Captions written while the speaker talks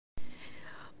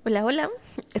Hola, hola,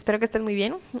 espero que estén muy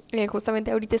bien.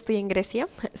 Justamente ahorita estoy en Grecia,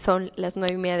 son las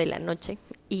 9:30 de la noche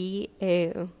y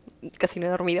casi no he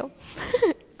dormido,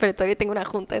 pero todavía tengo una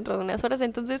junta dentro de unas horas,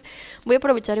 entonces voy a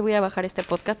aprovechar y voy a bajar este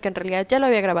podcast que en realidad ya lo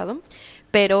había grabado,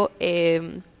 pero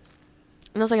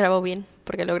no se grabó bien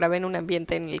porque lo grabé en un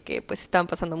ambiente en el que pues estaban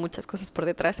pasando muchas cosas por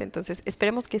detrás, entonces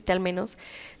esperemos que este al menos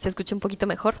se escuche un poquito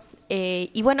mejor.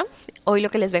 Y bueno, hoy lo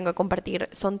que les vengo a compartir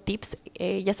son tips.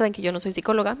 Ya saben que yo no soy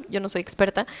psicóloga, yo no soy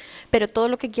experta, pero todo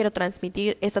lo que quiero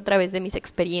transmitir es a través de mis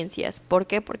experiencias. ¿Por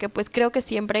qué? Porque pues creo que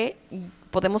siempre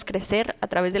podemos crecer a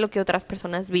través de lo que otras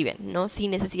personas viven, ¿no?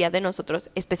 Sin necesidad de nosotros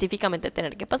específicamente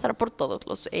tener que pasar por todos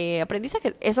los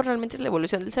aprendizajes. Eso realmente es la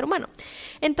evolución del ser humano.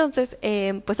 Entonces,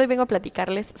 pues hoy vengo a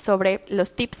platicarles sobre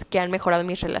los tips que han mejorado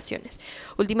mis relaciones.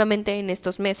 Últimamente en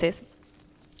estos meses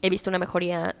he visto una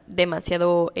mejoría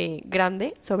demasiado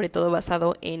grande, sobre todo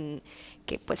basado en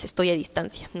que pues estoy a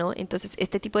distancia, ¿no? Entonces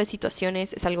este tipo de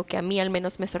situaciones es algo que a mí al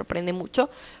menos me sorprende mucho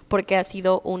porque ha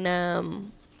sido una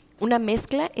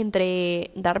mezcla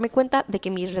entre darme cuenta de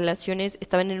que mis relaciones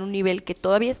estaban en un nivel que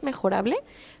todavía es mejorable,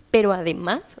 pero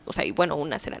además, o sea, y bueno,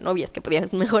 unas eran novias que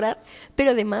podías mejorar,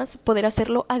 pero además poder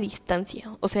hacerlo a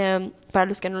distancia. O sea, para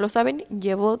los que no lo saben,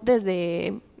 llevo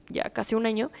desde ya casi un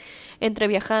año entre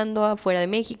viajando afuera de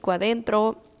México,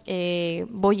 adentro,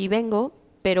 voy y vengo,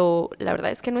 pero la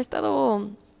verdad es que no he estado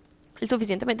el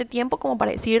suficientemente tiempo como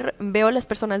para decir veo a las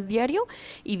personas diario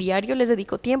y diario les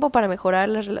dedico tiempo para mejorar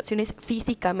las relaciones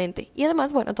físicamente. Y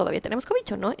además, bueno, todavía tenemos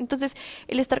cobicho, ¿no? Entonces,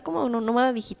 el estar como una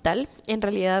nómada digital, en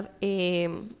realidad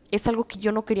es algo que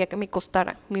yo no quería que me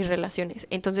costara mis relaciones.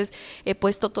 Entonces, he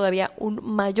puesto todavía un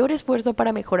mayor esfuerzo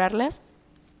para mejorarlas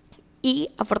y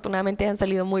afortunadamente han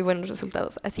salido muy buenos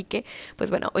resultados. Así que, pues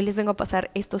bueno, hoy les vengo a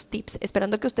pasar estos tips,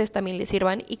 esperando que a ustedes también les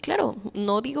sirvan. Y claro,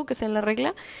 no digo que sean la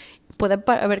regla, puede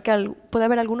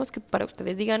haber algunos que para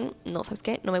ustedes digan, no, ¿sabes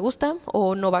qué? No me gusta,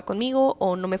 o no va conmigo,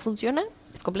 o no me funciona.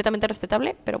 Es completamente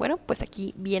respetable, pero bueno, pues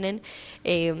aquí vienen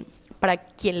para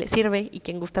quien les sirve y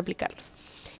quien gusta aplicarlos.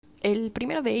 El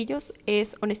primero de ellos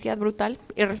es honestidad brutal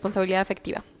y responsabilidad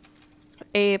afectiva.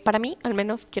 Para mí, al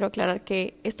menos, quiero aclarar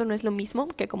que esto no es lo mismo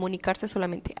que comunicarse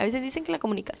solamente. A veces dicen que la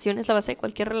comunicación es la base de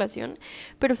cualquier relación,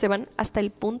 pero se van hasta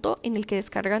el punto en el que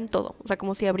descargan todo. O sea,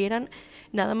 como si abrieran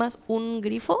nada más un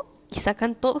grifo y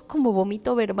sacan todo como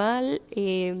vómito verbal,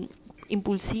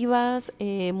 impulsivas,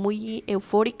 muy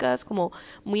eufóricas, como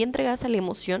muy entregadas a la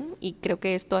emoción. Y creo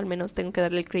que esto al menos tengo que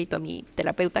darle el crédito a mi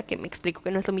terapeuta que me explicó que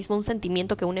no es lo mismo un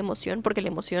sentimiento que una emoción, porque la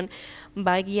emoción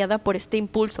va guiada por este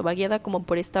impulso, va guiada como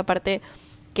por esta parte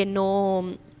que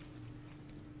no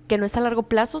que no es a largo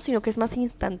plazo, sino que es más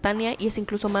instantánea y es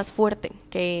incluso más fuerte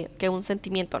que un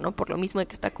sentimiento, ¿no? Por lo mismo de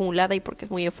que está acumulada y porque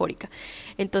es muy eufórica.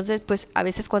 Entonces, pues a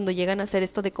veces cuando llegan a hacer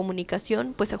esto de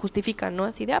comunicación, pues se justifica, ¿no?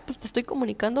 Así de, pues te estoy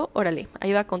comunicando, órale,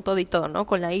 ahí va con todo y todo, ¿no?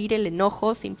 Con la ira, el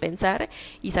enojo, sin pensar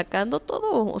y sacando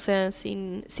todo, o sea,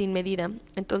 sin medida.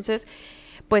 Entonces,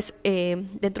 pues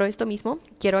dentro de esto mismo,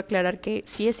 quiero aclarar que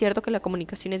sí es cierto que la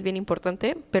comunicación es bien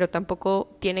importante, pero tampoco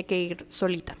tiene que ir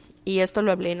solita. Y esto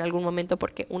lo hablé en algún momento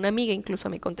porque una amiga incluso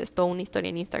me contestó una historia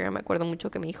en Instagram, me acuerdo mucho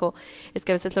que me dijo, es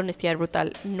que a veces la honestidad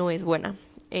brutal no es buena.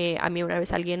 A mí una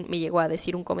vez alguien me llegó a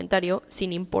decir un comentario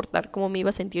sin importar cómo me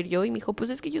iba a sentir yo y me dijo, pues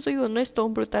es que yo soy honesto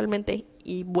brutalmente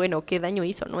y bueno, qué daño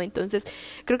hizo, ¿no? Entonces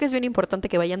creo que es bien importante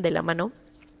que vayan de la mano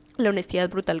la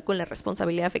honestidad brutal con la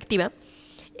responsabilidad afectiva.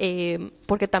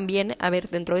 Porque también, a ver,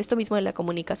 dentro de esto mismo de la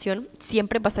comunicación,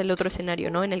 siempre pasa el otro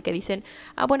escenario, ¿no? En el que dicen,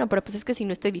 bueno, pero pues es que si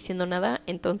no estoy diciendo nada,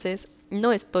 entonces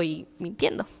no estoy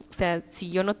mintiendo. O sea,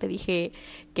 si yo no te dije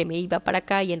que me iba para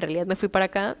acá y en realidad me fui para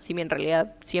acá, si en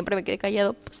realidad siempre me quedé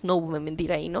callado, pues no hubo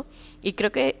mentira ahí, ¿no? Y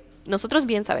creo que nosotros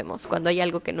bien sabemos cuando hay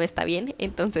algo que no está bien,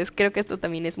 entonces creo que esto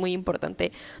también es muy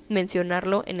importante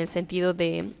mencionarlo en el sentido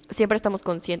de siempre estamos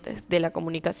conscientes de la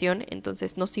comunicación,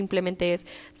 entonces no simplemente es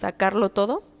sacarlo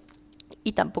todo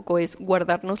y tampoco es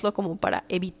guardárnoslo como para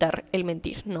evitar el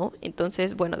mentir, ¿no?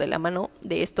 Entonces, bueno, de la mano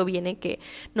de esto viene que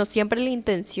no siempre la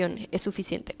intención es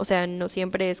suficiente, o sea, no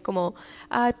siempre es como,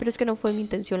 pero es que no fue mi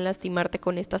intención lastimarte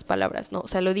con estas palabras, no, o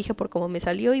sea, lo dije por cómo me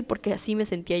salió y porque así me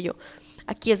sentía yo.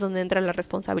 Aquí es donde entra la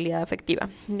responsabilidad afectiva.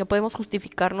 No podemos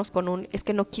justificarnos con es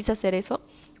que no quise hacer eso,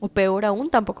 o peor aún,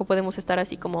 tampoco podemos estar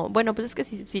así como, bueno, pues es que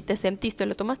si te sentiste o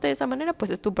lo tomaste de esa manera, pues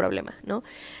es tu problema, ¿no?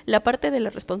 La parte de la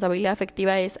responsabilidad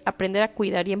afectiva es aprender a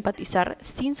cuidar y empatizar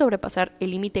sin sobrepasar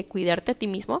el límite, cuidarte a ti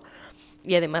mismo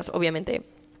y además, obviamente,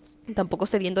 tampoco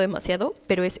cediendo demasiado,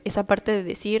 pero es esa parte de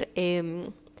decir,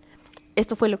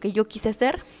 esto fue lo que yo quise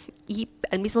hacer y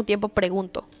al mismo tiempo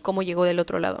pregunto cómo llegó del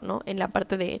otro lado, ¿no? En la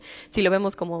parte de, si lo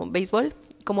vemos como béisbol,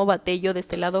 cómo baté yo de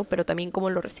este lado, pero también cómo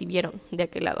lo recibieron de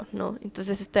aquel lado, ¿no?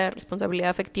 Entonces esta responsabilidad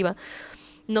afectiva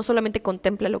no solamente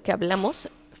contempla lo que hablamos,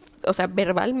 o sea,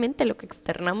 verbalmente lo que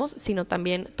externamos, sino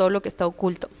también todo lo que está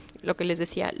oculto. Lo que les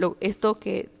decía, esto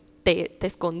que te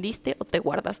escondiste o te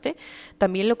guardaste,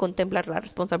 también lo contempla la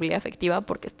responsabilidad afectiva,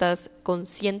 porque estás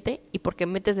consciente y porque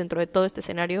metes dentro de todo este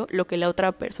escenario lo que la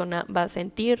otra persona va a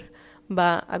sentir,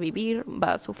 va a vivir,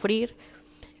 va a sufrir,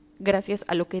 gracias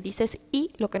a lo que dices y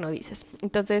lo que no dices.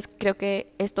 Entonces creo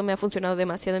que esto me ha funcionado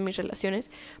demasiado en mis relaciones,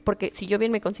 porque si yo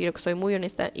bien me considero que soy muy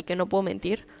honesta y que no puedo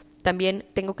mentir, también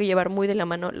tengo que llevar muy de la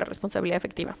mano la responsabilidad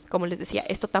afectiva. Como les decía,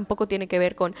 esto tampoco tiene que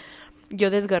ver con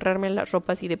yo desgarrarme las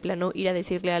ropas y de plano ir a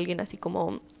decirle a alguien así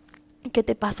como, ¿qué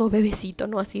te pasó, bebecito?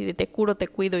 ¿No? Así de te curo, te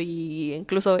cuido, y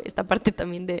incluso esta parte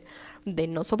también de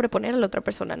no sobreponer a la otra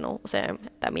persona, ¿no? O sea,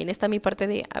 también está mi parte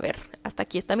de, a ver, hasta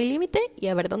aquí está mi límite y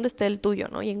a ver dónde está el tuyo,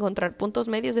 ¿no? Y encontrar puntos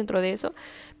medios dentro de eso,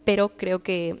 pero creo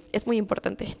que es muy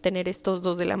importante tener estos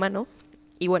dos de la mano.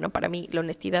 Y bueno, para mí la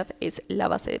honestidad es la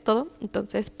base de todo,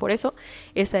 entonces por eso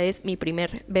esa es mi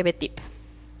primer bebé tip.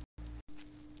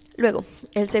 Luego,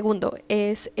 el segundo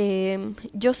es,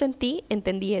 yo sentí,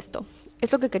 entendí esto.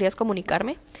 ¿Es lo que querías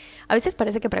comunicarme? A veces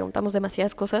parece que preguntamos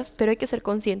demasiadas cosas, pero hay que ser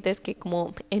conscientes que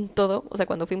como en todo, o sea,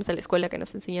 cuando fuimos a la escuela que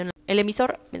nos enseñaron el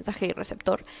emisor, mensaje y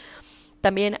receptor,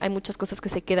 también hay muchas cosas que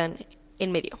se quedan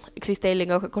en medio. Existe el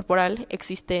lenguaje corporal,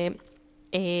 existe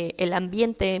el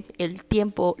ambiente, el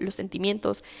tiempo, los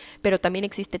sentimientos, pero también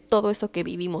existe todo eso que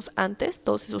vivimos antes,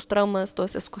 todos esos traumas,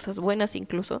 todas esas cosas buenas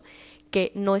incluso,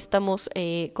 que no estamos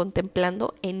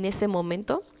contemplando en ese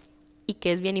momento, y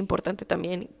que es bien importante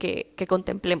también que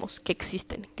contemplemos, que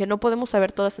existen, que no podemos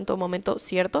saber todas en todo momento,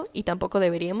 cierto, y tampoco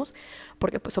deberíamos,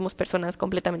 porque pues somos personas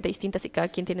completamente distintas y cada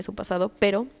quien tiene su pasado,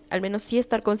 pero al menos sí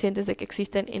estar conscientes de que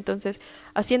existen. Entonces,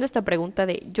 haciendo esta pregunta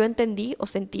de yo entendí o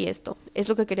sentí esto, ¿es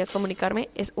lo que querías comunicarme?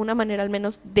 Es una manera al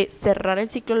menos de cerrar el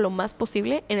ciclo lo más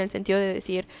posible, en el sentido de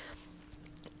decir,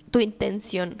 ¿tu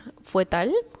intención fue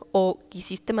tal o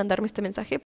quisiste mandarme este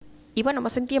mensaje? Y bueno,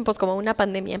 más en tiempos como una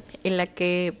pandemia en la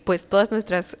que pues todas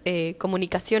nuestras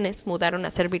comunicaciones mudaron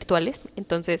a ser virtuales.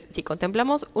 Entonces, si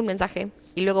contemplamos un mensaje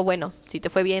y luego, bueno, si te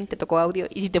fue bien te tocó audio,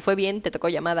 y si te fue bien te tocó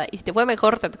llamada, y si te fue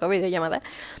mejor te tocó videollamada,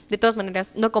 de todas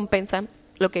maneras no compensa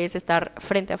lo que es estar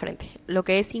frente a frente. Lo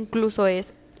que es incluso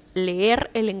es leer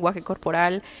el lenguaje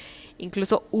corporal,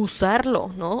 incluso usarlo,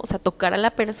 ¿no? O sea, tocar a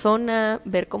la persona,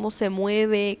 ver cómo se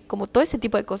mueve, como todo ese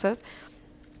tipo de cosas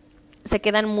se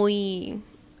quedan muy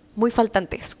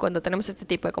faltantes cuando tenemos este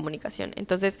tipo de comunicación.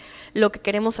 Entonces, lo que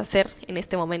queremos hacer en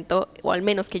este momento, o al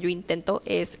menos que yo intento,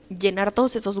 es llenar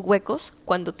todos esos huecos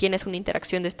cuando tienes una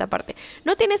interacción de esta parte.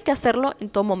 No tienes que hacerlo en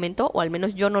todo momento, o al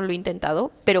menos yo no lo he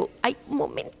intentado, pero hay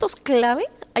momentos clave,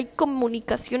 hay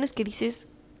comunicaciones que dices,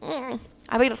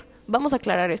 a ver, vamos a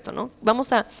aclarar esto, ¿no?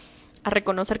 Vamos a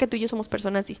reconocer que tú y yo somos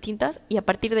personas distintas, y a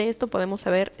partir de esto podemos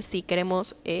saber si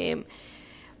queremos,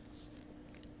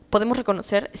 podemos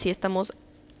reconocer si estamos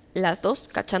las dos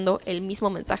cachando el mismo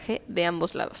mensaje de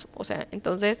ambos lados. O sea,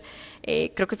 entonces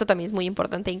creo que esto también es muy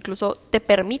importante. Incluso te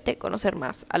permite conocer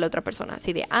más a la otra persona,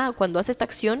 así de, cuando hace esta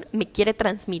acción me quiere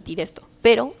transmitir esto,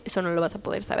 pero eso no lo vas a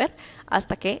poder saber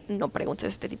hasta que no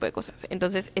preguntes este tipo de cosas.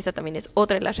 Entonces esa también es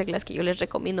otra de las reglas que yo les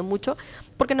recomiendo mucho,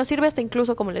 porque nos sirve hasta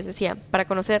incluso, como les decía, para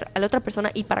conocer a la otra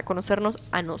persona y para conocernos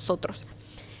a nosotros.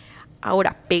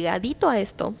 Ahora, pegadito a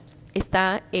esto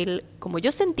está el, como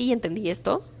yo sentí y entendí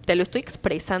esto, te lo estoy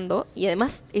expresando, y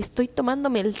además estoy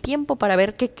tomándome el tiempo para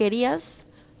ver qué querías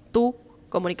tú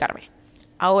comunicarme.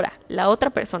 Ahora, la otra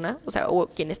persona, o sea, o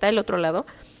quien está del otro lado,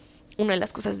 una de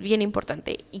las cosas bien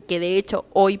importante, y que de hecho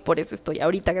hoy por eso estoy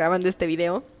ahorita grabando este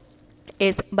video,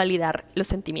 es validar los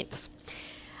sentimientos.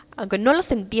 Aunque no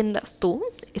los entiendas tú,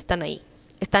 están ahí.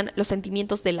 Están los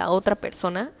sentimientos de la otra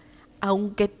persona,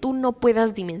 aunque tú no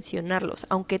puedas dimensionarlos,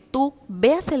 aunque tú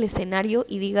veas el escenario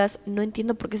y digas, no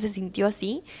entiendo por qué se sintió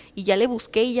así, y ya le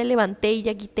busqué, y ya levanté, y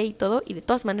ya quité y todo, y de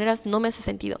todas maneras no me hace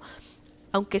sentido.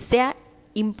 Aunque sea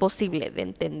imposible de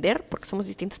entender, porque somos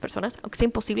distintas personas, aunque sea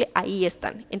imposible, ahí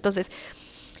están. Entonces,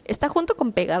 está junto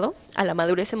con pegado a la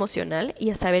madurez emocional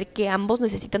y a saber que ambos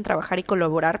necesitan trabajar y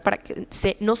colaborar para que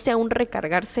no sea un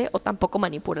recargarse o tampoco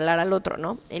manipular al otro,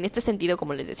 ¿no? En este sentido,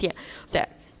 como les decía, o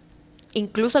sea,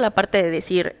 incluso la parte de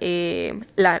decir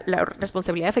la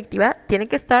responsabilidad afectiva tiene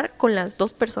que estar con las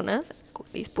dos personas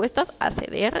dispuestas a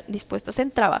ceder, dispuestas en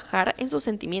trabajar en sus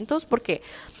sentimientos, porque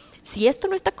si esto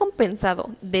no está compensado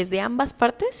desde ambas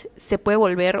partes, se puede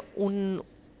volver un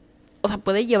o sea,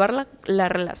 puede llevar la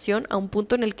relación a un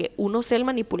punto en el que uno sea el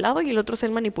manipulado y el otro sea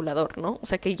el manipulador, ¿no? O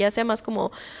sea, que ya sea más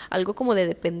como algo como de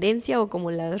dependencia o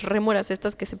como las rémoras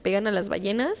estas que se pegan a las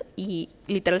ballenas y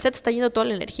literal se te está yendo toda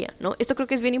la energía, ¿no? Esto creo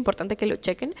que es bien importante que lo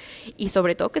chequen y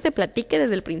sobre todo que se platique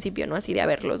desde el principio, ¿no? Así de, a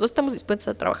ver, los dos estamos dispuestos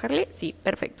a trabajarle, sí,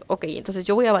 perfecto, ok, entonces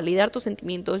yo voy a validar tus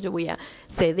sentimientos, yo voy a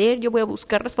ceder, yo voy a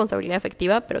buscar responsabilidad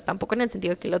afectiva, pero tampoco en el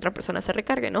sentido de que la otra persona se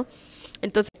recargue, ¿no?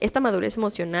 Entonces, esta madurez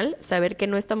emocional, saber que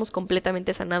no estamos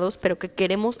completamente sanados, pero que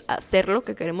queremos hacerlo,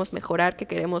 que queremos mejorar, que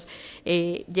queremos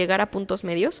llegar a puntos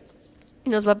medios,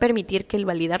 nos va a permitir que el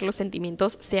validar los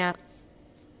sentimientos sea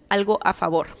algo a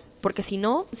favor. Porque si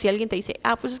no, si alguien te dice,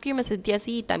 pues es que yo me sentí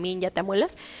así y también ya te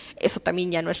amuelas, eso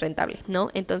también ya no es rentable, ¿no?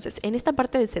 Entonces, en esta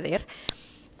parte de ceder,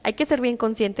 hay que ser bien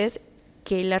conscientes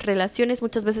que las relaciones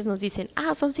muchas veces nos dicen,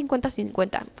 son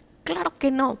 50-50. Claro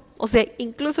que no. O sea,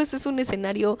 incluso ese es un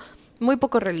escenario muy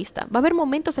poco realista. Va a haber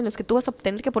momentos en los que tú vas a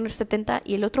tener que poner 70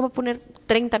 y el otro va a poner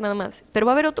 30 nada más. Pero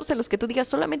va a haber otros en los que tú digas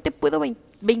solamente puedo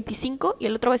 25 y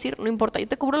el otro va a decir no importa, yo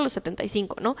te cubro los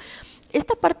 75, ¿no?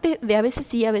 Esta parte de a veces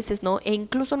sí, a veces no, e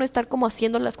incluso no estar como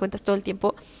haciendo las cuentas todo el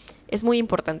tiempo es muy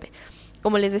importante.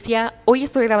 Como les decía, hoy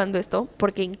estoy grabando esto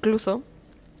porque incluso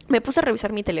me puse a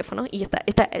revisar mi teléfono y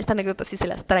esta anécdota sí se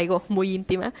las traigo muy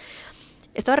íntima.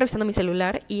 Estaba revisando mi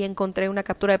celular y encontré una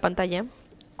captura de pantalla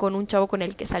con un chavo con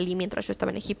el que salí mientras yo estaba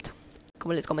en Egipto.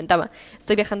 Como les comentaba,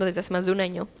 estoy viajando desde hace más de un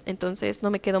año, entonces no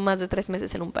me quedo más de 3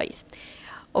 meses en un país.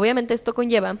 Obviamente esto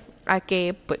conlleva a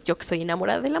que, pues yo que soy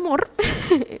enamorada del amor,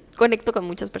 conecto con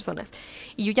muchas personas.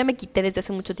 Y yo ya me quité desde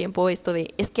hace mucho tiempo esto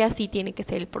de, es que así tiene que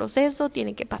ser el proceso,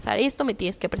 tiene que pasar esto, me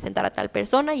tienes que presentar a tal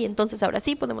persona y entonces ahora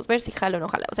sí podemos ver si jala o no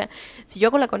jala. O sea, si yo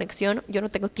hago la conexión, yo no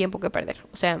tengo tiempo que perder.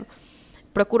 O sea,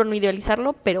 procuro no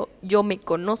idealizarlo, pero yo me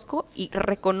conozco y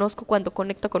reconozco cuando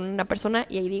conecto con una persona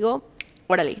y ahí digo,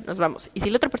 órale, nos vamos. Y si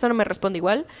la otra persona me responde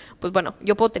igual, pues bueno,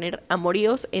 yo puedo tener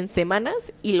amoríos en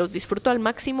semanas y los disfruto al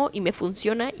máximo y me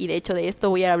funciona. Y de hecho de esto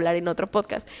voy a hablar en otro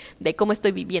podcast, de cómo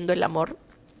estoy viviendo el amor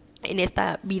en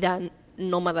esta vida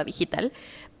nómada digital.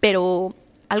 Pero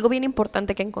algo bien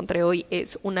importante que encontré hoy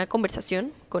es una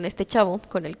conversación con este chavo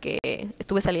con el que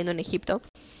estuve saliendo en Egipto.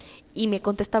 Y me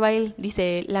contestaba él,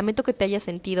 dice, lamento que te haya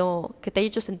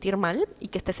hecho sentir mal y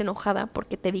que estés enojada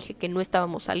porque te dije que no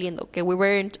estábamos saliendo, que we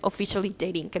weren't officially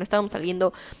dating, que no estábamos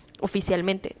saliendo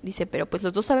oficialmente. Dice, pero pues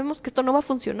los dos sabemos que esto no va a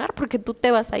funcionar porque tú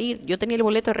te vas a ir. Yo tenía el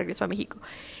boleto de regreso a México.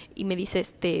 Y me dice,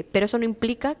 pero eso no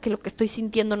implica que lo que estoy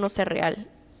sintiendo no sea real.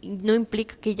 No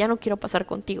implica que ya no quiero pasar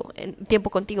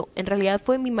tiempo contigo. En realidad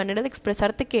fue mi manera de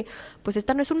expresarte que pues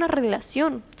esta no es una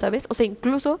relación, ¿sabes? O sea,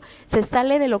 incluso se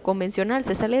sale de lo convencional,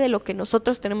 se sale de lo que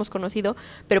nosotros tenemos conocido,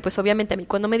 pero pues obviamente a mí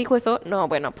cuando me dijo eso, no,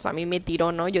 bueno, pues a mí me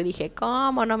tiró, ¿no? Yo dije,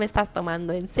 ¿cómo no me estás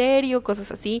tomando en serio?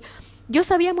 Cosas así. Yo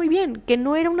sabía muy bien que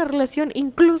no era una relación,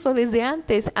 incluso desde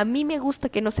antes. A mí me gusta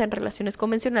que no sean relaciones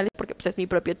convencionales porque pues es mi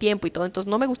propio tiempo y todo, entonces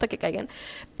no me gusta que caigan,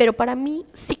 pero para mí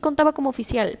sí contaba como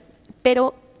oficial,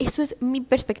 pero eso es mi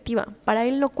perspectiva. Para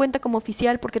él no cuenta como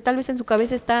oficial porque tal vez en su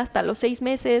cabeza está hasta los 6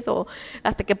 meses o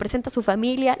hasta que presenta a su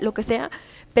familia, lo que sea,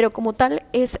 pero como tal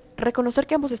es reconocer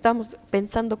que ambos estábamos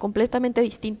pensando completamente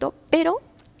distinto, pero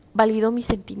validó mis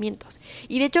sentimientos.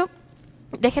 Y de hecho,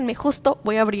 déjenme justo,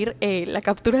 voy a abrir la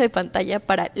captura de pantalla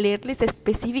para leerles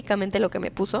específicamente lo que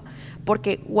me puso,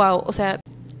 porque wow, o sea,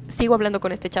 sigo hablando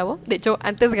con este chavo. De hecho,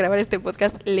 antes de grabar este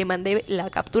podcast le mandé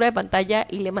la captura de pantalla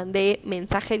y le mandé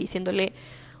mensaje diciéndole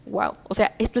wow, o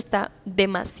sea, esto está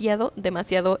demasiado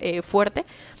fuerte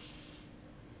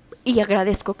y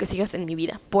agradezco que sigas en mi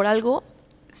vida. Por algo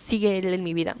sigue él en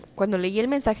mi vida. Cuando leí el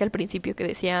mensaje al principio que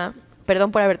decía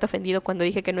perdón por haberte ofendido cuando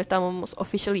dije que no estábamos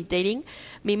officially dating,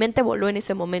 mi mente voló en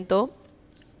ese momento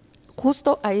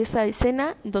justo a esa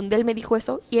escena donde él me dijo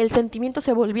eso y el sentimiento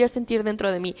se volvió a sentir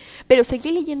dentro de mí. Pero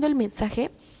seguí leyendo el mensaje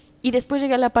y después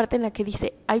llegué a la parte en la que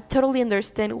dice I totally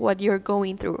understand what you're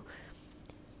going through.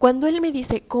 Cuando él me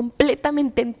dice,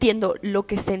 completamente entiendo lo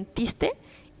que sentiste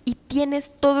y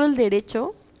tienes todo el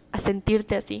derecho a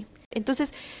sentirte así.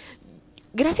 Entonces,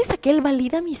 gracias a que él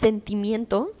valida mi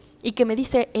sentimiento y que me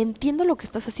dice, entiendo lo que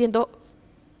estás haciendo,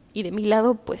 y de mi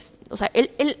lado, pues, o sea, él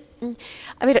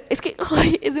a ver, es que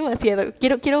es demasiado.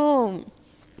 Quiero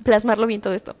plasmarlo bien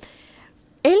todo esto.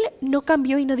 Él no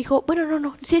cambió y no dijo, bueno,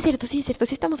 no, sí es cierto, sí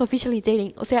estamos officially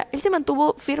dating. O sea, él se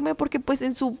mantuvo firme porque pues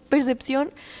en su percepción,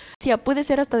 o sea, puede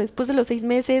ser hasta después de los 6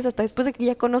 meses, hasta después de que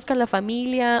ya conozcan la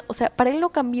familia. O sea, para él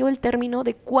no cambió el término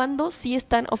de cuándo sí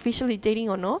están officially dating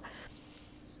o no.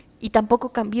 Y tampoco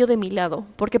cambió de mi lado,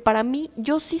 porque para mí,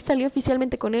 yo sí salí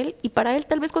oficialmente con él y para él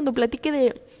tal vez cuando platique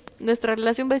de nuestra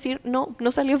relación va a decir, no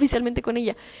salí oficialmente con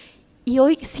ella. Y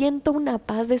hoy siento una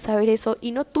paz de saber eso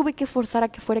y no tuve que forzar a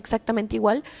que fuera exactamente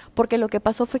igual, porque lo que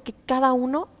pasó fue que cada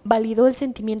uno validó el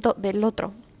sentimiento del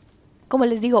otro. Como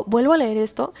les digo, vuelvo a leer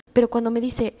esto, pero cuando me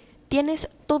dice, tienes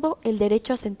todo el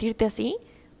derecho a sentirte así,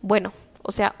 bueno,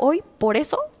 o sea, hoy, por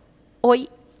eso, hoy,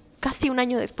 casi un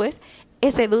año después,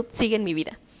 ese dude sigue en mi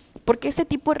vida. Porque ese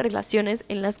tipo de relaciones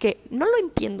en las que no lo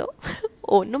entiendo,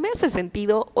 o no me hace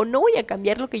sentido, o no voy a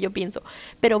cambiar lo que yo pienso,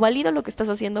 pero valido lo que estás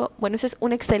haciendo, bueno, esa es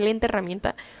una excelente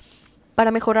herramienta para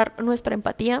mejorar nuestra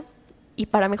empatía y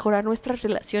para mejorar nuestras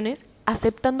relaciones,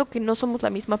 aceptando que no somos la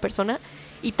misma persona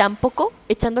y tampoco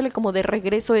echándole como de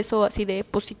regreso eso así de,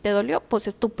 pues si te dolió, pues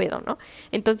es tu pedo, ¿no?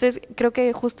 Entonces creo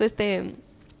que justo este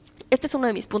es uno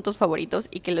de mis puntos favoritos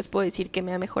y que les puedo decir que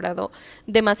me ha mejorado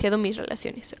demasiado mis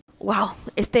relaciones. Wow,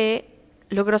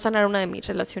 logró sanar una de mis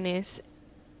relaciones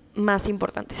más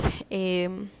importantes.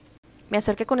 Me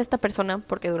acerqué con esta persona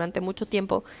porque durante mucho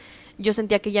tiempo yo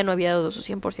sentía que ella no había dado su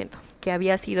 100%, que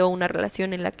había sido una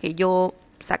relación en la que yo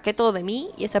saqué todo de mí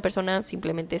y esa persona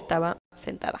simplemente estaba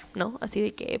sentada, ¿no? Así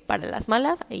de que para las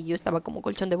malas, y yo estaba como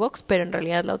colchón de box, pero en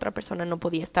realidad la otra persona no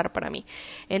podía estar para mí.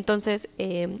 Entonces,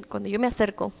 cuando yo me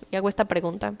acerco y hago esta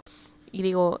pregunta y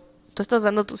digo, ¿tú estás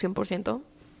dando tu 100%?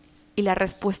 Y la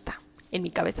respuesta en mi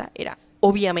cabeza era,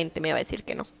 obviamente me va a decir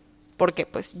que no, porque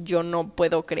pues yo no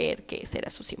puedo creer que ese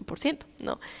era su 100%,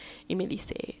 ¿no? Y me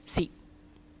dice, sí.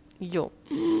 Y yo,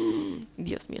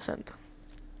 Dios mío santo.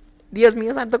 Dios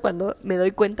mío santo, cuando me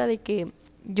doy cuenta de que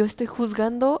yo estoy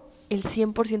juzgando el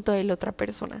 100% de la otra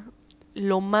persona,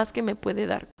 lo más que me puede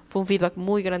dar. Fue un feedback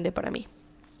muy grande para mí.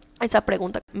 Esa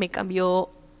pregunta me cambió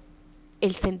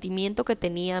el sentimiento que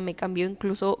tenía, me cambió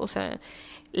incluso, o sea,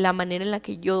 la manera en la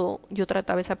que yo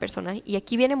trataba a esa persona. Y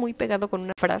aquí viene muy pegado con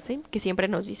una frase que siempre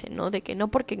nos dicen, ¿no? De que no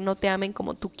porque no te amen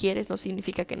como tú quieres, no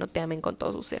significa que no te amen con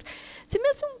todo su ser. Se me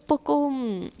hace un poco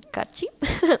catchy,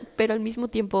 pero al mismo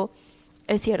tiempo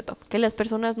es cierto que las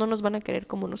personas no nos van a querer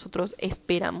como nosotros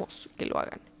esperamos que lo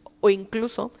hagan. O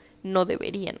incluso no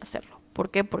deberían hacerlo. ¿Por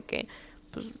qué? Porque,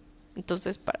 pues,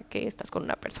 entonces, ¿para qué estás con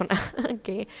una persona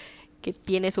que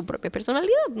tiene su propia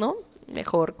personalidad, ¿no?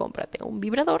 Mejor cómprate un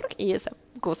vibrador y esa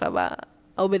cosa va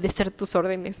a obedecer tus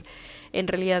órdenes. En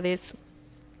realidad es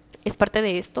parte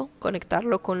de esto,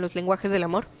 conectarlo con los lenguajes del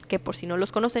amor, que por si no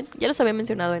los conocen, ya los había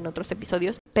mencionado en otros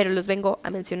episodios, pero los vengo a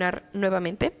mencionar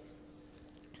nuevamente,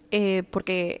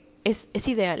 porque es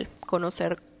ideal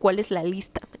conocer cuál es la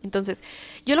lista. Entonces,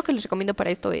 yo lo que les recomiendo para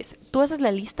esto es, tú haces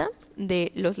la lista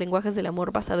de los lenguajes del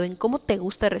amor basado en cómo te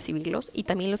gusta recibirlos y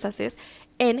también los haces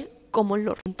en cómo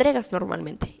los entregas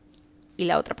normalmente. Y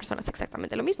la otra persona hace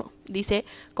exactamente lo mismo. Dice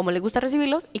cómo le gusta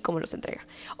recibirlos y cómo los entrega.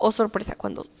 Oh, sorpresa,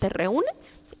 cuando te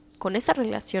reúnes con esa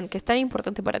relación que es tan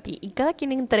importante para ti y cada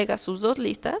quien entrega sus dos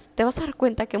listas, te vas a dar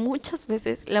cuenta que muchas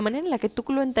veces la manera en la que tú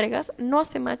lo entregas no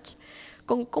hace match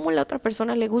con cómo la otra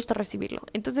persona le gusta recibirlo.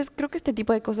 Entonces creo que este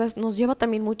tipo de cosas nos lleva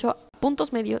también mucho a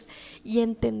puntos medios y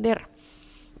entender.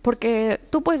 Porque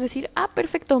tú puedes decir,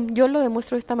 perfecto, yo lo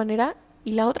demuestro de esta manera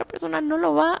y la otra persona no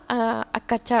lo va a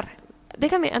cachar.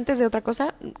 Déjame, antes de otra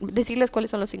cosa, decirles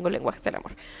cuáles son los 5 lenguajes del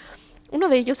amor. Uno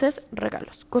de ellos es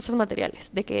regalos, cosas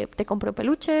materiales, de que te compré un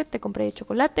peluche, te compré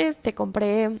chocolates, te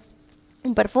compré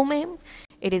un perfume,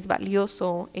 eres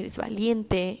valioso, eres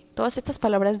valiente, todas estas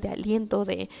palabras de aliento,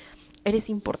 de eres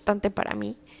importante para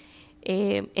mí,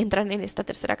 entran en esta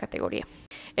tercera categoría.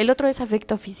 El otro es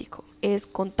afecto físico, es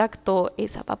contacto,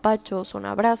 es apapacho, son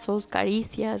abrazos,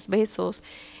 caricias, besos,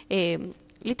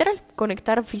 literal,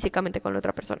 conectar físicamente con la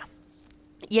otra persona.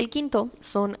 Y el quinto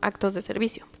son actos de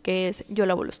servicio, que es yo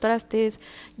lavo los trastes,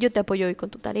 yo te apoyo hoy con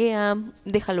tu tarea,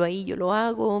 déjalo ahí, yo lo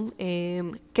hago,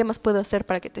 ¿qué más puedo hacer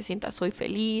para que te sientas hoy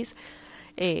feliz?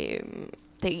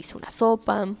 Te hice una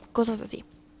sopa, cosas así.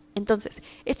 Entonces,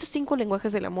 estos 5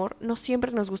 lenguajes del amor no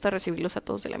siempre nos gusta recibirlos a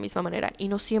todos de la misma manera y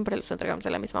no siempre los entregamos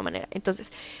de la misma manera.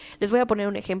 Entonces, les voy a poner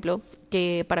un ejemplo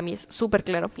que para mí es súper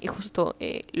claro y justo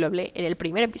lo hablé en el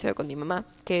primer episodio con mi mamá,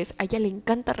 que es a ella le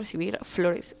encanta recibir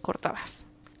flores cortadas.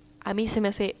 A mí se me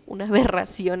hace una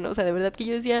aberración, o sea, de verdad que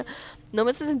yo decía, no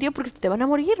me hace sentido porque te van a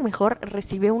morir, mejor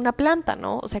recibe una planta,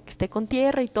 ¿no? O sea, que esté con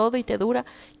tierra y todo y te dura.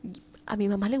 A mi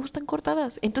mamá le gustan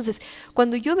cortadas. Entonces,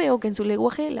 cuando yo veo que en su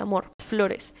lenguaje del amor, las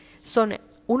flores son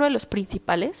uno de los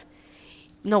principales,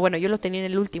 no, bueno, yo lo tenía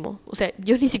en el último, o sea,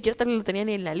 yo ni siquiera también lo tenía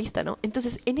ni en la lista, ¿no?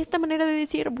 Entonces, en esta manera de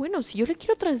decir, bueno, si yo le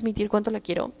quiero transmitir cuánto la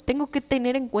quiero, tengo que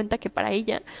tener en cuenta que para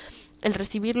ella, el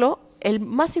recibirlo, el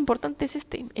más importante es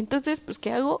este. Entonces, pues,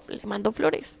 ¿qué hago? Le mando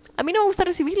flores. A mí no me gusta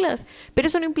recibirlas, pero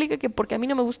eso no implica que porque a mí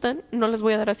no me gustan, no las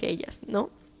voy a dar hacia ellas, ¿no?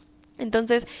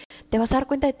 Entonces te vas a dar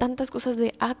cuenta de tantas cosas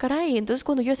de, caray, entonces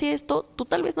cuando yo hacía esto, tú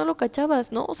tal vez no lo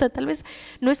cachabas, ¿no? O sea, tal vez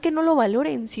no es que no lo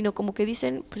valoren, sino como que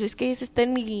dicen, pues es que ese está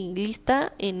en mi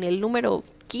lista en el número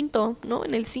quinto, ¿no?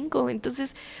 En el 5.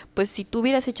 Entonces, pues si tú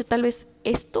hubieras hecho tal vez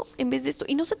esto en vez de esto,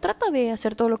 y no se trata de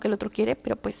hacer todo lo que el otro quiere,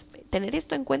 pero pues tener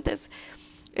esto en cuenta es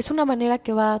una manera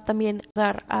que va también a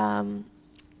dar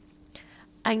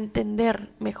a entender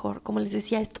mejor. Como les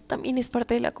decía, esto también es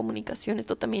parte de la comunicación,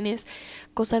 esto también es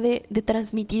cosa de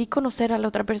transmitir y conocer a la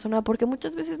otra persona, porque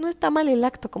muchas veces no está mal el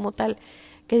acto como tal,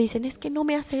 que dicen, es que no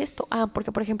me hace esto.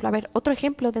 Porque por ejemplo, a ver, otro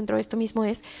ejemplo dentro de esto mismo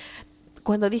es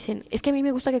cuando dicen, es que a mí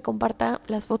me gusta que comparta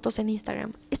las fotos en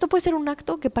Instagram. Esto puede ser un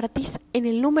acto que para ti es en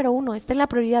el número 1, está en la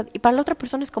prioridad, y para la otra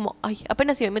persona es como, ay,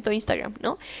 apenas si me meto a Instagram,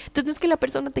 ¿no? Entonces no es que la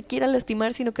persona te quiera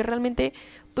lastimar, sino que realmente,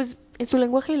 pues, en su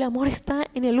lenguaje el amor está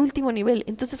en el último nivel.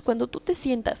 Entonces cuando tú te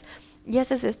sientas y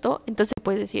haces esto, entonces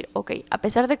puedes decir, ok, a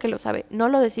pesar de que lo sabe, no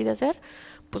lo decide hacer,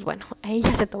 pues bueno, ahí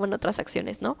ya se toman otras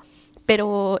acciones, ¿no?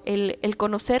 Pero el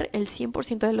conocer el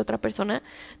 100% de la otra persona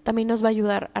también nos va a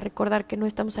ayudar a recordar que no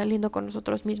estamos saliendo con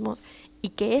nosotros mismos y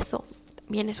que eso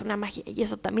también es una magia y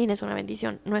eso también es una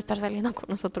bendición, no estar saliendo con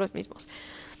nosotros mismos.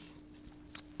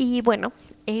 Y bueno,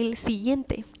 el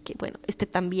siguiente, que bueno, este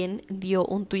también dio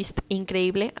un twist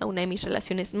increíble a una de mis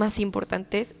relaciones más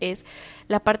importantes, es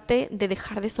la parte de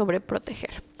dejar de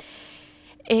sobreproteger.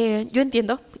 Yo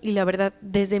entiendo, y la verdad,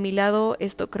 desde mi lado,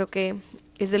 esto creo que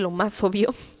es de lo más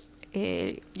obvio.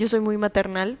 Yo soy muy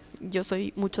maternal, yo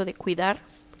soy mucho de cuidar,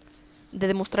 de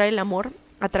demostrar el amor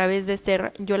a través de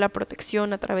ser yo la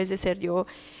protección, a través de ser yo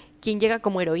quien llega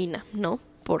como heroína, ¿no?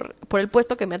 Por el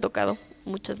puesto que me ha tocado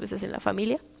muchas veces en la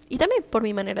familia y también por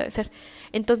mi manera de ser.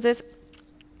 Entonces,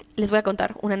 les voy a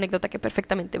contar una anécdota que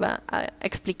perfectamente va a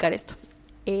explicar esto.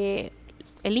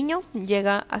 El niño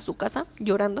llega a su casa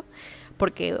llorando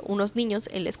porque unos niños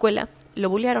en la escuela lo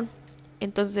bullearon.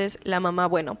 Entonces la mamá,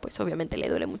 bueno, pues obviamente le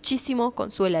duele muchísimo,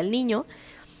 consuela al niño,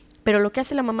 pero lo que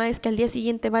hace la mamá es que al día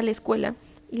siguiente va a la escuela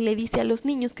y le dice a los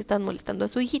niños que están molestando a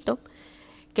su hijito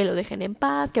que lo dejen en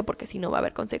paz, que porque si no va a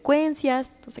haber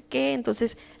consecuencias, no sé qué.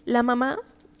 Entonces la mamá,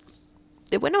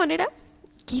 de buena manera,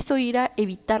 quiso ir a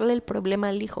evitarle el problema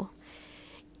al hijo.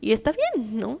 Y está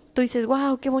bien, ¿no? Tú dices,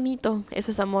 wow, qué bonito,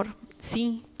 eso es amor.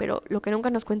 Sí, pero lo que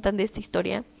nunca nos cuentan de esta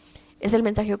historia es el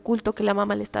mensaje oculto que la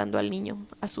mamá le está dando al niño,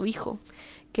 a su hijo,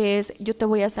 que es, yo te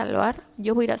voy a salvar,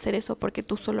 yo voy a ir a hacer eso porque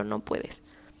tú solo no puedes.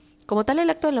 Como tal,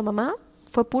 el acto de la mamá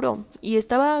fue puro y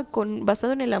estaba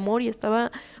basado en el amor y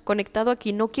estaba conectado a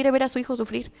quien no quiere ver a su hijo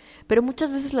sufrir. Pero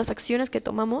muchas veces las acciones que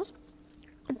tomamos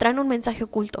traen un mensaje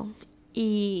oculto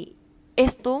y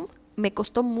esto me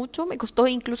costó mucho, me costó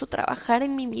incluso trabajar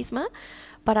en mí misma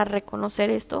para reconocer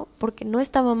esto, porque no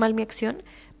estaba mal mi acción,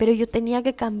 pero yo tenía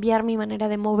que cambiar mi manera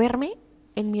de moverme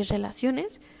en mis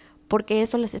relaciones, porque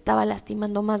eso les estaba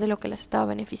lastimando más de lo que les estaba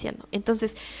beneficiando.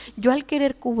 Entonces, yo al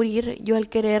querer cubrir, yo al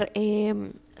querer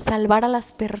salvar a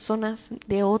las personas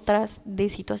de otras, de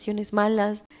situaciones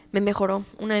malas, me mejoró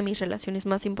una de mis relaciones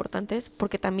más importantes,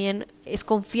 porque también es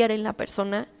confiar en la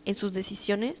persona, en sus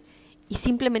decisiones, y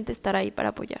simplemente estar ahí para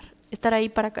apoyar, estar ahí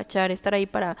para cachar, estar ahí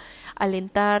para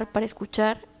alentar, para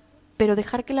escuchar, pero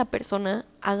dejar que la persona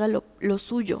haga lo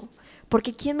suyo,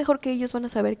 porque quién mejor que ellos van a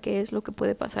saber qué es lo que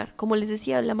puede pasar. Como les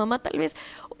decía, la mamá tal vez,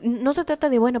 no se trata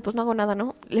de, bueno, pues no hago nada,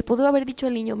 ¿no? Le pudo haber dicho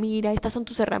al niño, mira, estas son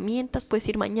tus herramientas, puedes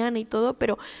ir mañana y todo,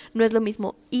 pero no es lo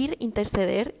mismo ir,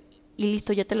 interceder y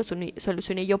listo, ya te lo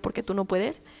solucioné yo porque tú no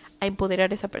puedes, a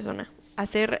empoderar a esa persona, a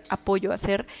hacer apoyo, a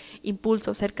hacer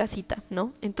impulso, a hacer casita,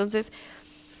 ¿no? Entonces,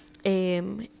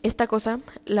 esta cosa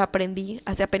la aprendí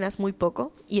hace apenas muy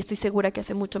poco y estoy segura que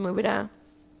hace mucho me hubiera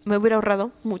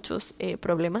ahorrado muchos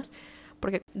problemas,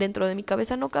 porque dentro de mi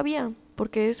cabeza no cabía,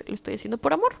 porque lo estoy haciendo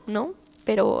por amor, ¿no?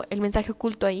 Pero el mensaje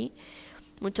oculto ahí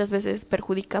muchas veces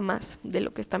perjudica más de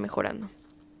lo que está mejorando.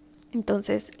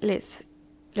 Entonces les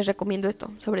recomiendo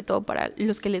esto, sobre todo para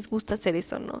los que les gusta hacer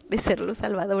eso, ¿no? De ser los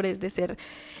salvadores, de ser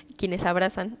quienes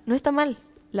abrazan. No está mal.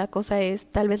 La cosa es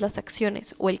tal vez las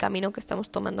acciones o el camino que estamos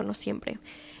tomando no siempre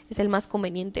es el más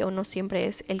conveniente o no siempre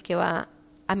es el que va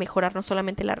a mejorar no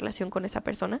solamente la relación con esa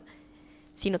persona,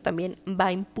 sino también va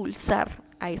a impulsar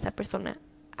a esa persona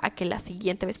a que la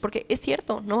siguiente vez, porque es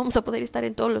cierto, no vamos a poder estar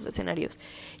en todos los escenarios.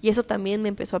 Y eso también me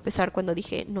empezó a pesar cuando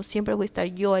dije, no siempre voy a estar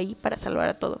yo ahí para salvar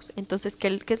a todos. Entonces,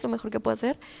 ¿qué es lo mejor que puedo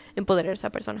hacer? Empoderar a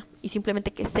esa persona. Y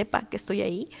simplemente que sepa que estoy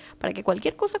ahí para que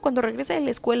cualquier cosa, cuando regrese de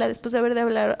la escuela, después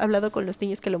de hablado con los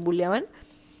niños que lo bulleaban,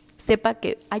 sepa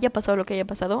que haya pasado lo que haya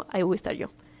pasado, ahí voy a estar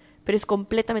yo. Pero es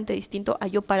completamente distinto a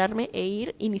yo pararme e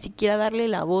ir y ni siquiera darle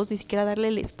la voz, ni siquiera darle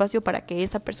el espacio para que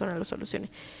esa persona lo solucione.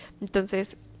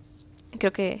 Entonces,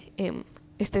 creo que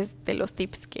este es de los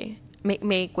tips que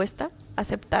me cuesta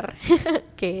aceptar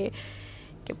que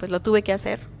pues lo tuve que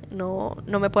hacer. No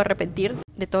me puedo arrepentir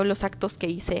de todos los actos que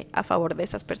hice a favor de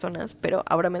esas personas, pero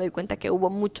ahora me doy cuenta que hubo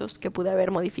muchos que pude haber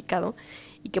modificado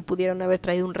y que pudieron haber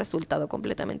traído un resultado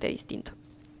completamente distinto.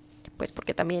 Pues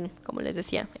porque también, como les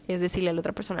decía, es decirle a la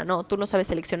otra persona, no, tú no sabes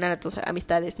seleccionar a tus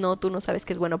amistades, no, tú no sabes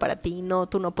qué es bueno para ti, no,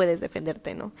 tú no puedes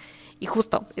defenderte, ¿no? Y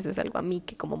justo eso es algo a mí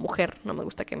que como mujer no me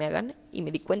gusta que me hagan, y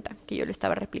me di cuenta que yo lo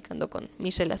estaba replicando con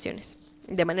mis relaciones,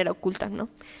 de manera oculta, ¿no?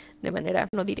 De manera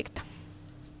no directa.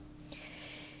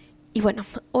 Y bueno,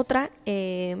 otra,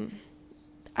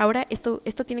 ahora esto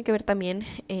tiene que ver también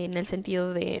en el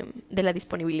sentido de la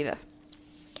disponibilidad.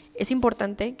 Es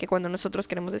importante que cuando nosotros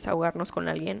queremos desahogarnos con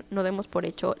alguien, no demos por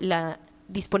hecho la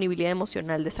disponibilidad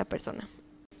emocional de esa persona.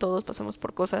 Todos pasamos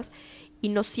por cosas y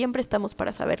no siempre estamos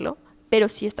para saberlo, pero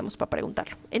sí estamos para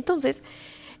preguntarlo. Entonces,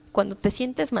 cuando te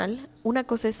sientes mal, una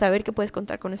cosa es saber que puedes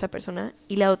contar con esa persona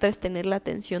y la otra es tener la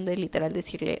atención de literal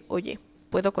decirle, oye,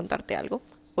 ¿puedo contarte algo?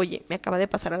 Oye, me acaba de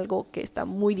pasar algo que está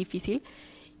muy difícil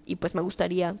y pues me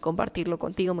gustaría compartirlo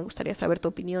contigo, me gustaría saber tu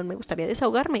opinión, me gustaría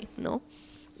desahogarme, ¿no?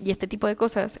 Y este tipo de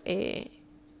cosas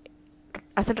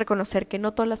hacen reconocer que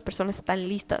no todas las personas están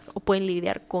listas o pueden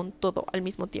lidiar con todo al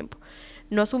mismo tiempo.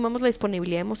 No asumamos la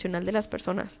disponibilidad emocional de las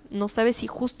personas. No sabes si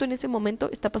justo en ese momento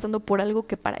está pasando por algo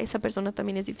que para esa persona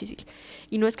también es difícil.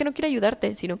 Y no es que no quiera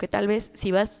ayudarte, sino que tal vez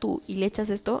si vas tú y le echas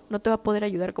esto, no te va a poder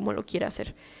ayudar como lo quiera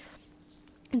hacer.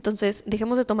 Entonces,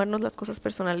 dejemos de tomarnos las cosas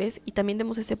personales y también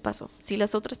demos ese paso. Si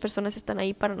las otras personas están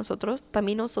ahí para nosotros,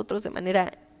 también nosotros de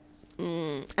manera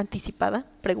anticipada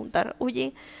preguntar,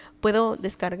 oye, ¿puedo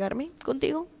descargarme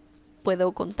contigo?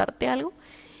 ¿Puedo contarte algo?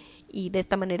 Y de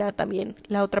esta manera también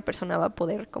la otra persona va a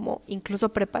poder como incluso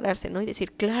prepararse, ¿no? Y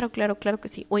decir, claro que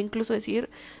sí. O incluso decir,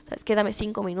 ¿sabes qué? Dame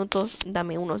 5 minutos,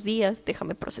 dame unos días,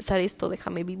 déjame procesar esto,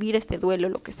 déjame vivir este duelo,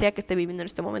 lo que sea que esté viviendo en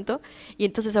este momento. Y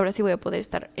entonces ahora sí voy a poder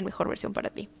estar en mejor versión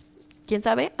para ti. Quién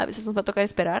sabe, a veces nos va a tocar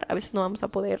esperar, a veces no vamos a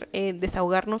poder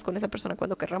desahogarnos con esa persona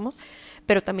cuando querramos,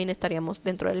 pero también estaríamos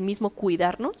dentro del mismo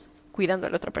cuidarnos, cuidando a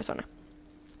la otra persona.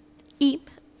 Y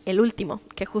el último,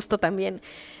 que justo también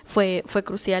fue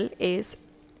crucial, es,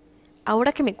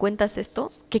 ahora que me cuentas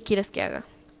esto, ¿qué quieres que haga?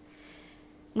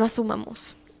 No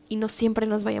asumamos y no siempre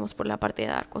nos vayamos por la parte de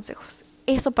dar consejos.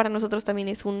 Eso para nosotros también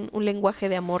es un lenguaje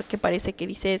de amor que parece que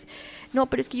dices, no,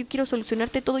 pero es que yo quiero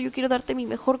solucionarte todo, yo quiero darte mi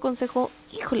mejor consejo.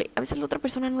 Híjole, a veces la otra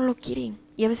persona no lo quiere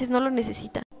y a veces no lo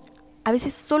necesita. A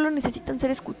veces solo necesitan ser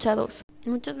escuchados.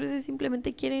 Muchas veces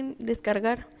simplemente quieren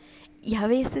descargar. Y a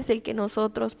veces el que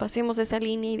nosotros pasemos esa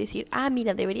línea y decir,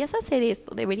 mira, deberías hacer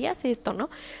esto, ¿no?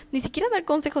 Ni siquiera dar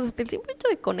consejos, hasta el simple hecho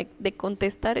de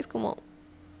contestar es como...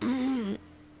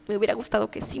 me hubiera gustado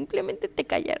que simplemente te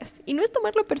callaras. Y no es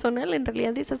tomarlo personal, en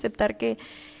realidad es aceptar que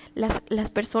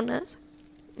las personas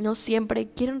no siempre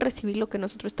quieren recibir lo que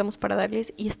nosotros estamos para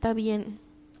darles y está bien.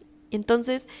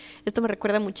 Entonces, esto me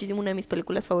recuerda muchísimo a una de mis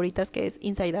películas favoritas que es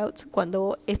Inside Out,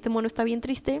 cuando este mono está bien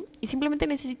triste y simplemente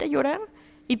necesita llorar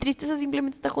y tristeza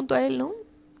simplemente está junto a él, ¿no?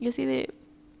 Y así de...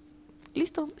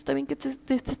 listo, está bien que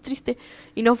estés triste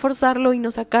y no forzarlo y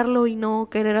no sacarlo y no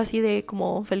querer así de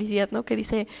como felicidad, ¿no? Que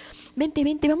dice,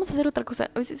 vente, vamos a hacer otra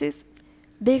cosa. A veces es,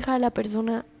 deja a la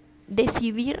persona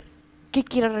decidir qué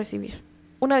quiere recibir.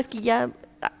 Una vez que ya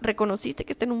reconociste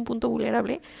que está en un punto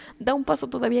vulnerable, da un paso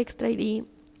todavía extra y di,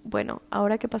 bueno,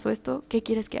 ahora que pasó esto, ¿qué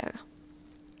quieres que haga?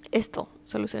 Esto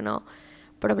solucionó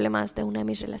problemas de una de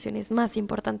mis relaciones más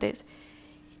importantes.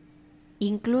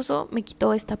 Incluso me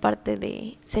quitó esta parte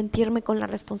de sentirme con la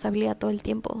responsabilidad todo el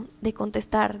tiempo, de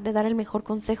contestar, de dar el mejor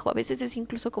consejo. A veces es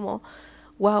incluso como,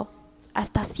 wow,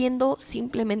 hasta siendo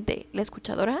simplemente la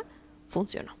escuchadora,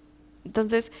 funcionó.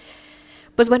 Entonces,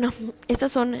 pues bueno,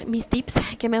 estos son mis tips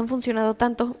que me han funcionado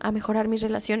tanto a mejorar mis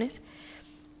relaciones.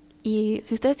 Y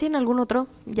si ustedes tienen algún otro,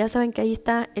 ya saben que ahí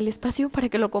está el espacio para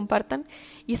que lo compartan.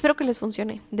 Y espero que les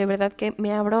funcione. De verdad que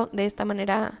me abro de esta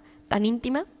manera tan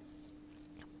íntima.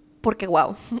 Porque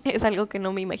wow, es algo que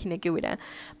no me imaginé que hubiera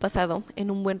pasado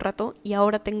en un buen rato y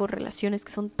ahora tengo relaciones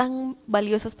que son tan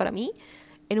valiosas para mí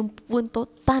en un punto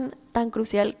tan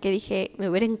crucial que dije, me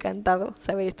hubiera encantado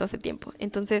saber esto hace tiempo.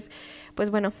 Entonces,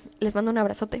 pues bueno, les mando un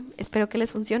abrazote, espero que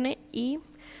les funcione y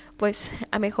pues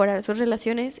a mejorar sus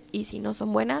relaciones y si no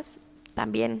son buenas,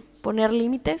 también poner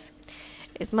límites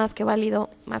es más que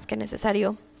válido, más que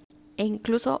necesario. E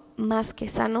incluso más que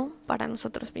sano para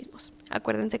nosotros mismos.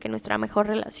 Acuérdense que nuestra mejor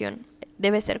relación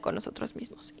debe ser con nosotros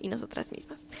mismos y nosotras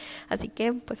mismas. Así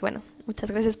que, pues bueno, muchas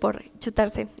gracias por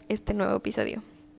chutarse este nuevo episodio.